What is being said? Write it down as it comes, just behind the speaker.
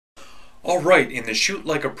Alright, in the Shoot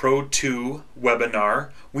Like a Pro 2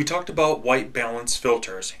 webinar, we talked about white balance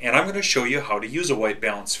filters, and I'm going to show you how to use a white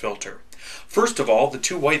balance filter. First of all, the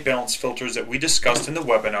two white balance filters that we discussed in the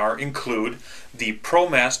webinar include the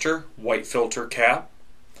ProMaster white filter cap,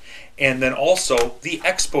 and then also the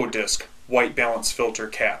Expo Disc white balance filter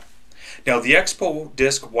cap. Now the Expo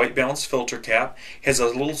Disc white balance filter cap has a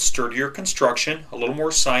little sturdier construction, a little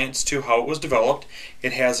more science to how it was developed.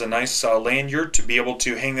 It has a nice lanyard to be able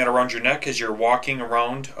to hang that around your neck as you're walking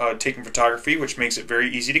around taking photography, which makes it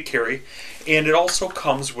very easy to carry. And it also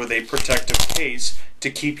comes with a protective case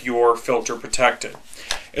to keep your filter protected.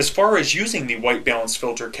 As far as using the white balance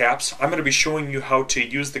filter caps, I'm going to be showing you how to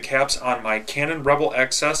use the caps on my Canon Rebel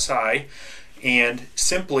XSI and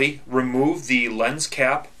simply remove the lens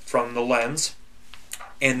cap from the lens,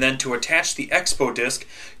 and then to attach the Expo Disc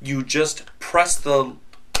you just press the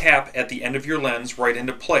cap at the end of your lens right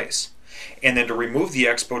into place, and then to remove the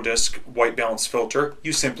Expo Disc white balance filter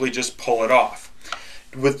you simply just pull it off.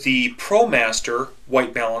 With the ProMaster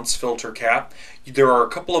white balance filter cap, there are a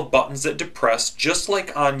couple of buttons that depress just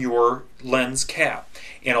like on your lens cap,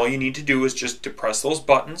 and all you need to do is just depress those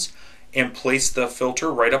buttons and place the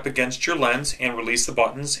filter right up against your lens and release the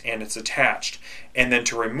buttons and it's attached. And then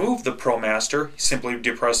to remove the ProMaster, simply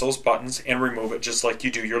depress those buttons and remove it just like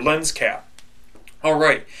you do your lens cap.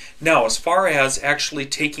 Alright, now as far as actually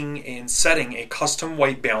taking and setting a custom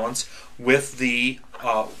white balance with the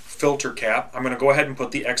filter cap, I'm going to go ahead and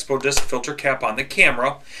put the Expo Disc filter cap on the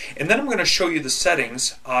camera, and then I'm going to show you the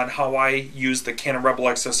settings on how I use the Canon Rebel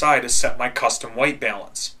XSI to set my custom white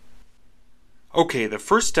balance. Okay, the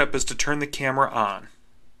first step is to turn the camera on.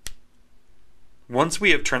 Once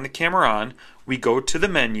we have turned the camera on, we go to the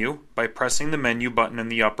menu by pressing the menu button in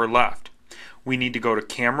the upper left. We need to go to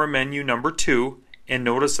camera menu number 2 and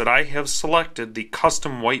notice that I have selected the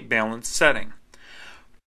custom white balance setting.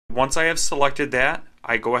 Once I have selected that,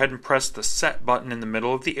 I go ahead and press the set button in the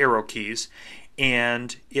middle of the arrow keys,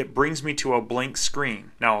 and it brings me to a blank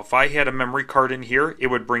screen. Now if I had a memory card in here, it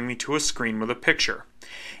would bring me to a screen with a picture.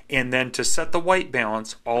 And then to set the white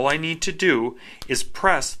balance, all I need to do is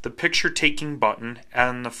press the picture taking button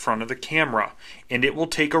on the front of the camera, and it will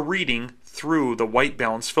take a reading through the white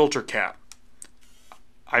balance filter cap.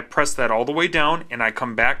 I press that all the way down and I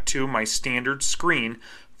come back to my standard screen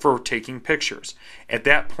for taking pictures. At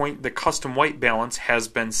that point the custom white balance has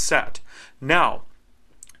been set. Now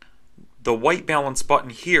the white balance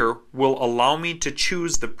button here will allow me to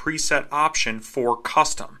choose the preset option for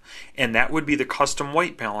custom, and that would be the custom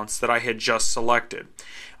white balance that I had just selected.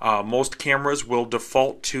 Most cameras will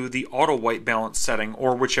default to the auto white balance setting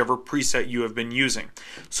or whichever preset you have been using.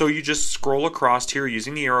 So you just scroll across here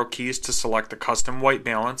using the arrow keys to select the custom white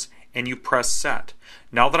balance and you press set.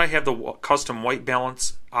 Now that I have the custom white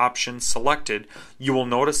balance option selected, you will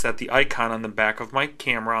notice that the icon on the back of my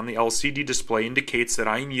camera on the LCD display indicates that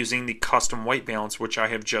I am using the custom white balance which I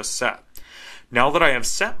have just set. Now that I have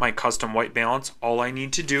set my custom white balance, all I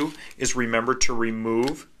need to do is remember to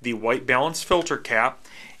remove the white balance filter cap,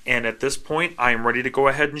 and at this point I am ready to go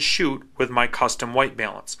ahead and shoot with my custom white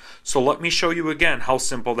balance. So let me show you again how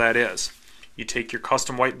simple that is. You take your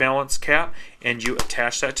custom white balance cap and you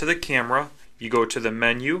attach that to the camera. You go to the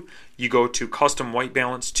menu, you go to custom white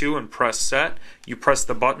balance 2 and press set. You press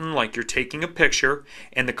the button like you're taking a picture,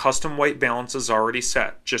 and the custom white balance is already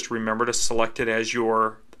set. Just remember to select it as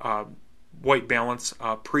your white balance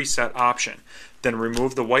preset option. Then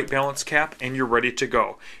remove the white balance cap and you're ready to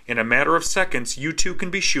go. In a matter of seconds, you too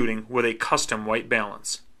can be shooting with a custom white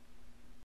balance.